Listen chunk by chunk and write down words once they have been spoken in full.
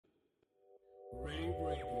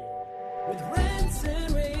With rants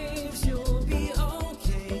and raves, you'll be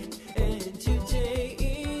okay. And today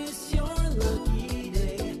is your lucky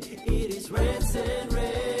day. It is Rants and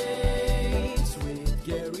Raves with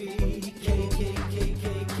Gary K.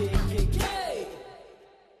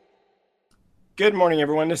 Good morning,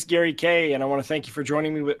 everyone. This is Gary K, and I want to thank you for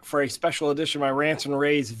joining me for a special edition of my Rants and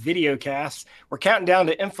rAVes video cast. We're counting down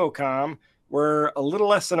to InfoComm. We're a little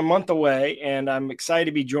less than a month away, and I'm excited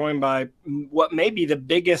to be joined by what may be the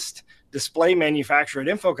biggest display manufacturer at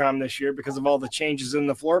InfoComm this year because of all the changes in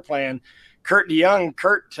the floor plan. Kurt DeYoung.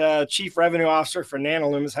 Kurt, Chief Revenue Officer for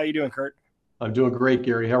NanoLumens. How you doing, Kurt? I'm doing great,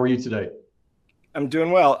 Gary. How are you today? I'm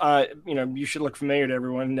doing well. You should look familiar to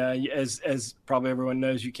everyone. As probably everyone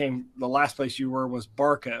knows, the last place you were was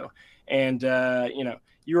Barco. And,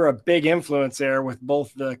 you were a big influence there with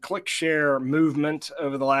both the click share movement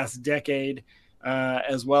over the last decade,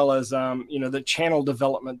 as well as, the channel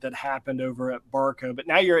development that happened over at Barco. But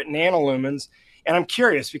now you're at NanoLumens, and I'm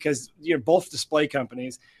curious because you're both display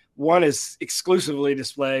companies. One is exclusively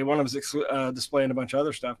display. One of them is display and a bunch of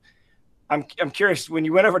other stuff. I'm curious, when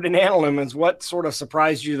you went over to NanoLumens, what sort of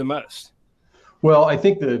surprised you the most? Well, I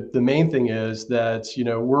think the main thing is that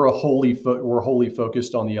we're wholly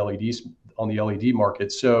focused on the LED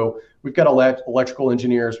market. So we've got electrical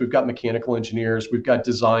engineers, we've got mechanical engineers, we've got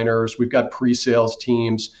designers, we've got pre-sales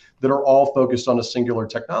teams that are all focused on a singular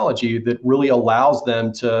technology that really allows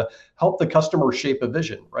them to help the customer shape a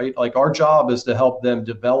vision, right? Like our job is to help them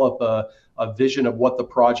develop a vision of what the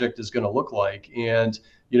project is going to look like. And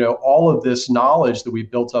all of this knowledge that we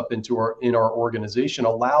built up in our organization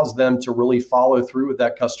allows them to really follow through with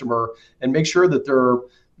that customer and make sure that they're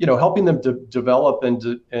helping them to develop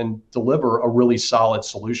and deliver a really solid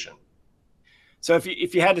solution. So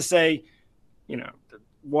if you had to say,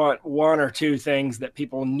 one or two things that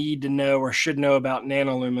people need to know or should know about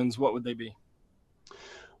NanoLumens, what would they be?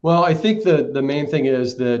 Well, I think the main thing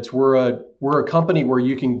is that we're a company where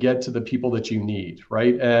you can get to the people that you need,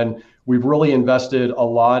 right? And we've really invested a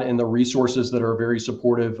lot in the resources that are very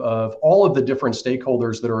supportive of all of the different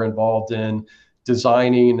stakeholders that are involved in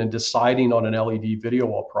designing and deciding on an LED video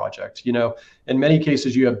wall project. In many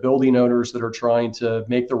cases, you have building owners that are trying to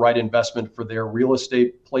make the right investment for their real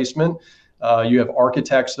estate placement. You have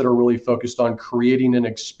architects that are really focused on creating an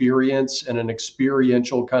experience and an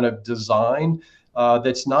experiential kind of design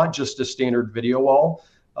that's not just a standard video wall.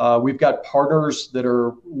 We've got partners that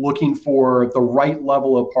are looking for the right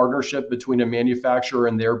level of partnership between a manufacturer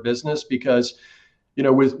and their business because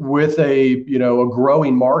with a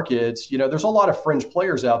growing market, there's a lot of fringe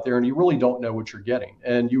players out there and you really don't know what you're getting.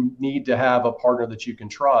 And you need to have a partner that you can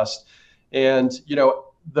trust. And,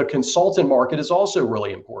 the consultant market is also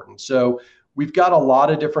really important. So we've got a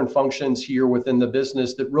lot of different functions here within the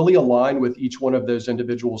business that really align with each one of those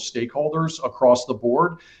individual stakeholders across the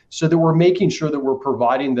board so that we're making sure that we're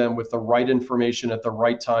providing them with the right information at the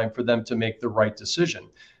right time for them to make the right decision.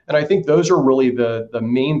 And I think those are really the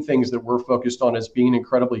main things that we're focused on as being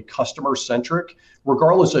incredibly customer centric,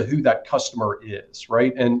 regardless of who that customer is,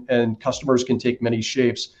 right? And customers can take many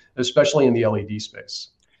shapes, especially in the LED space.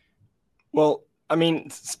 Well,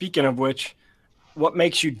 speaking of which, what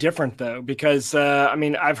makes you different though? Because,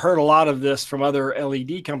 I've heard a lot of this from other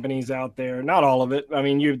LED companies out there, not all of it.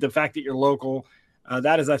 The fact that you're local,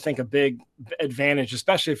 that is, I think, a big advantage,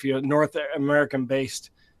 especially if you're a North American based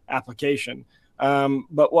application.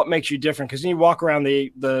 But what makes you different? Because you walk around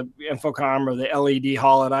the InfoComm or the LED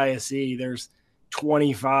hall at ISE, there's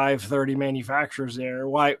 25, 30 manufacturers there.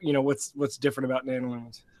 Why, what's different about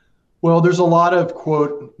NanoLumens? Well, there's a lot of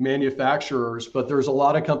quote manufacturers, but there's a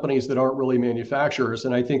lot of companies that aren't really manufacturers.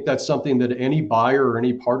 And I think that's something that any buyer or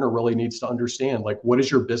any partner really needs to understand. Like, what does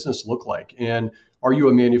your business look like? And are you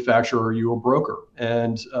a manufacturer or are you a broker?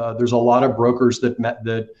 And there's a lot of brokers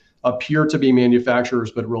that appear to be manufacturers,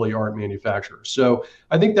 but really aren't manufacturers. So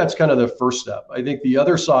I think that's kind of the first step. I think the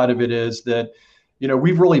other side of it is that,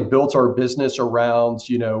 we've really built our business around,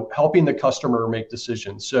 helping the customer make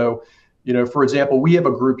decisions. So, for example, we have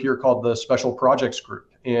a group here called the Special Projects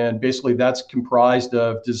Group. And basically that's comprised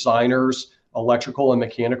of designers, electrical and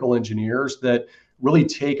mechanical engineers that really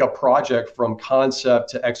take a project from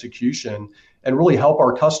concept to execution and really help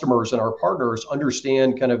our customers and our partners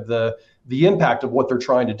understand kind of the impact of what they're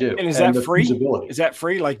trying to do. And is that free? Is that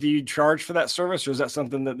free? Like, do you charge for that service, or is that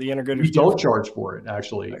something that the integrators We don't charge for it,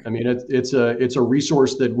 actually. Okay. It's a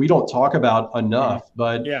resource that we don't talk about enough,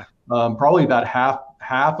 but probably about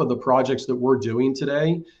half of the projects that we're doing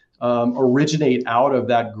today originate out of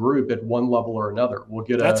that group at one level or another.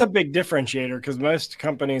 That's a big differentiator because most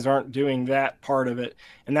companies aren't doing that part of it,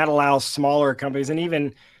 and that allows smaller companies and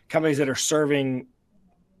even companies that are serving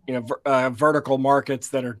vertical markets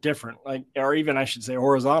that are different, like, or even I should say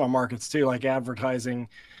horizontal markets too, like advertising,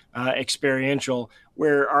 experiential,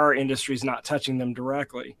 where our industry is not touching them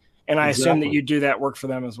directly. And I assume that you do that work for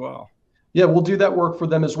them as well. Yeah, we'll do that work for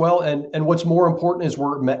them as well. And what's more important is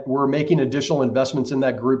we're making additional investments in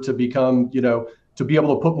that group to become, to be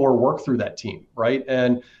able to put more work through that team, right?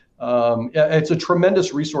 And it's a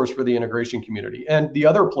tremendous resource for the integration community. And the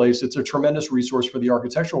other place, it's a tremendous resource for the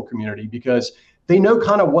architectural community because they know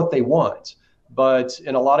kind of what they want, but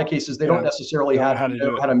in a lot of cases, they don't necessarily know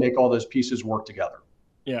how to make all those pieces work together.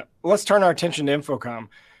 Yeah. Well, let's turn our attention to Infocom.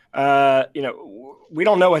 We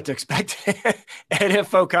don't know what to expect at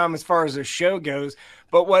Infocom as far as the show goes,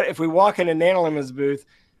 but what if we walk into NanoLumens booth,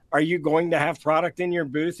 are you going to have product in your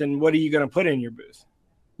booth, and what are you going to put in your booth?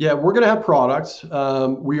 Yeah, we're going to have products.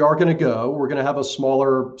 We're going to have a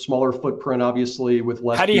smaller footprint, obviously, with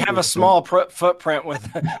less. How do you have a small footprint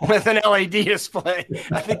with an LED display?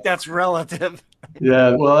 I think that's relative.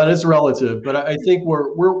 Yeah, well, that is relative, but I think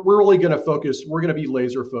we're really going to focus. We're going to be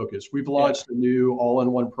laser focused. We've launched a new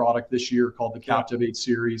all-in-one product this year called the Captivate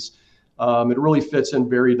series. It really fits in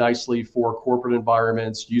very nicely for corporate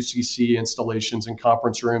environments, UCC installations, and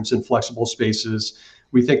conference rooms and flexible spaces.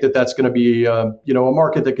 We think that that's going to be, a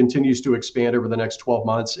market that continues to expand over the next 12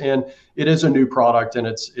 months, and it is a new product, and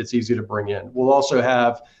it's easy to bring in. We'll also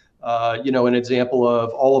have, an example of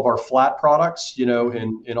all of our flat products, in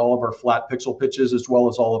all of our flat pixel pitches, as well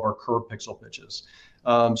as all of our curved pixel pitches.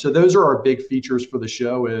 So those are our big features for the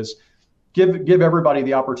show: is give everybody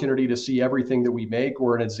the opportunity to see everything that we make,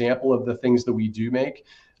 or an example of the things that we do make,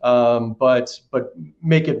 but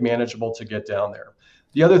make it manageable to get down there.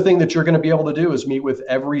 The other thing that you're going to be able to do is meet with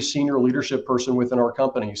every senior leadership person within our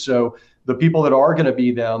company. So the people that are going to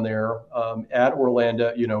be down there at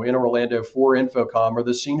Orlando, in Orlando for Infocom, are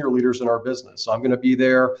the senior leaders in our business. I'm going to be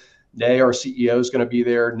there. Nay, our CEO, is going to be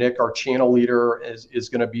there. Nick, our channel leader, is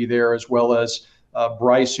going to be there, as well as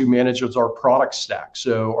Bryce, who manages our product stack.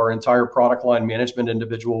 So our entire product line management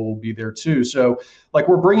individual will be there too. So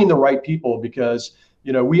we're bringing the right people because,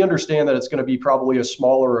 we understand that it's going to be probably a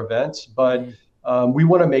smaller event, but we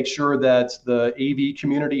want to make sure that the AV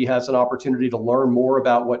community has an opportunity to learn more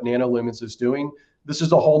about what NanoLumens is doing. This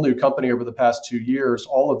is a whole new company over the past 2 years.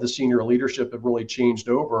 All of the senior leadership have really changed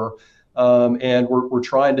over, and we're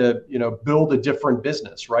trying to, build a different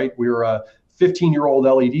business, right? We're a 15-year-old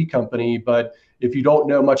LED company, but if you don't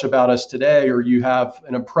know much about us today, or you have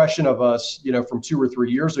an impression of us, from 2 or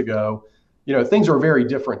 3 years ago, things are very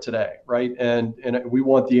different today, right? And we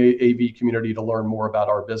want the AV community to learn more about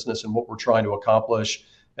our business and what we're trying to accomplish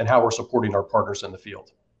and how we're supporting our partners in the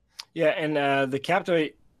field. Yeah, and the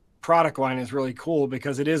Captivate product line is really cool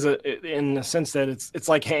because it is in the sense that it's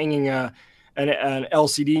like hanging an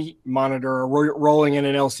LCD monitor, or rolling in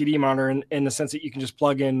an LCD monitor, in the sense that you can just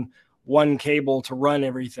plug in one cable to run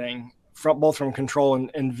everything both from control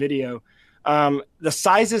and video. The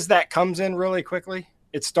sizes that comes in really quickly.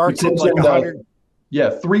 It starts at like 100.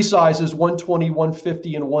 3 sizes: 120,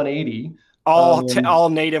 150, and 180. All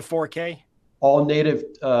native 4K. All native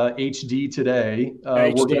HD today.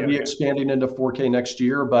 We're going to be expanding into 4K next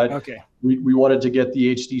year, but we wanted to get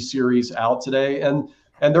the HD series out today, and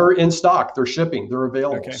they're in stock. They're shipping. They're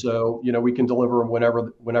available. So we can deliver them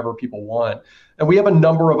whenever people want. And we have a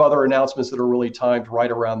number of other announcements that are really timed right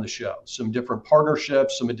around the show. Some different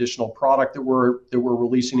partnerships, some additional product that we're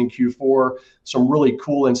releasing in Q4, some really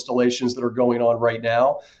cool installations that are going on right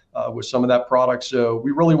now with some of that product. So we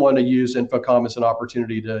really want to use Infocom as an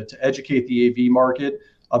opportunity to educate the AV market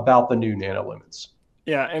about the new NanoLumens.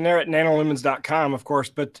 Yeah, and they're at nanolumens.com, of course,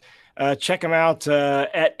 but check them out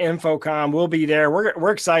at Infocom. We'll be there.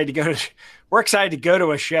 We're excited to go to. We're excited to go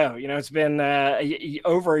to a show. It's been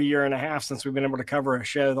over a year and a half since we've been able to cover a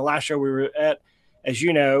show. The last show we were at, as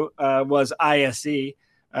you know, was ISE,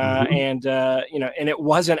 and it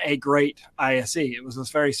wasn't a great ISE. It was this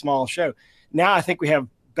very small show. Now I think we have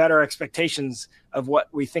better expectations of what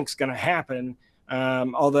we think is going to happen.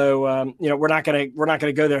 Although we're not going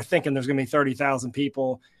to go there thinking there's going to be 30,000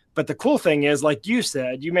 people. But the cool thing is, like you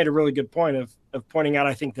said, you made a really good point of pointing out,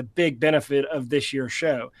 I think, the big benefit of this year's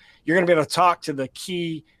show. You're going to be able to talk to the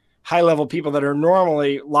key high-level people that are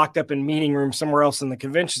normally locked up in meeting rooms somewhere else in the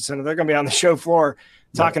convention center. They're going to be on the show floor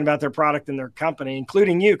talking about their product and their company,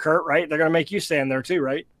 including you, Kurt, right? They're going to make you stand there too,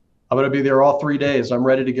 right? I'm going to be there all 3 days. I'm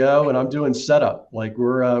ready to go, and I'm doing setup.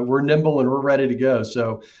 We're nimble and we're ready to go.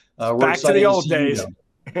 So we're back to the old days.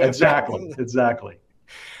 Exactly.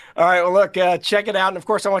 All right. Well, look, check it out. And of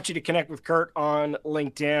course, I want you to connect with Kurt on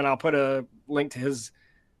LinkedIn. I'll put a link to his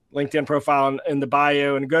LinkedIn profile in the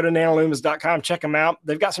bio, and go to nanolumens.com. Check them out.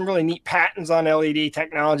 They've got some really neat patents on LED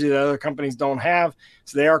technology that other companies don't have.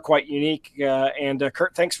 So they are quite unique. And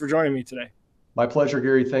Kurt, thanks for joining me today. My pleasure,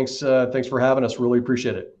 Gary. Thanks for having us. Really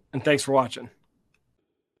appreciate it. And thanks for watching.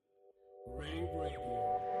 Rave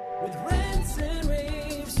Radio with Rave.